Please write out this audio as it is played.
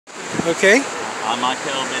Okay? I,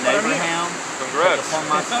 Michael ben Abraham, Congrats. upon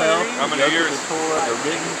myself How many years? the Torah, the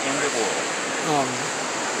written and the oral.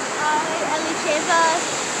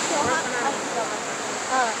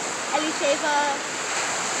 Elisheva,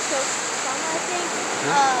 I think.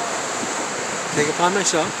 Take upon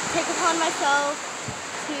myself. Take upon myself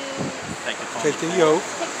to Take the yoke.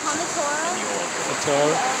 take upon the Torah. The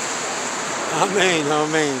Torah. Amen.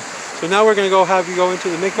 Amen. So now we're going to have you go into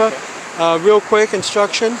the mikvah. Real quick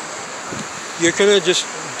instruction. You're going to just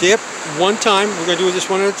dip one time. We're going to do this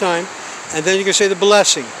one at a time. And then you can say the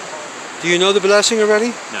blessing. Do you know the blessing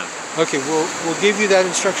already? No. Okay, we'll give you that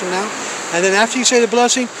instruction now. And then after you say the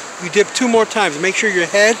blessing, you dip 2 more times. Make sure your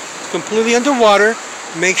head is completely underwater.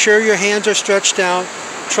 Make sure your hands are stretched out.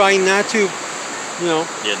 Try not to, you know.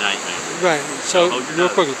 Yeah, nightmare. Right. So real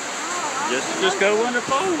quickly. Just go under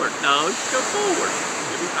forward. No, just go forward.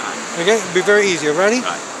 You'll be fine. Okay, it'll be very easy. Ready?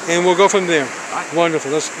 Right. And we'll go from there. Right.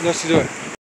 Wonderful. Let's do it.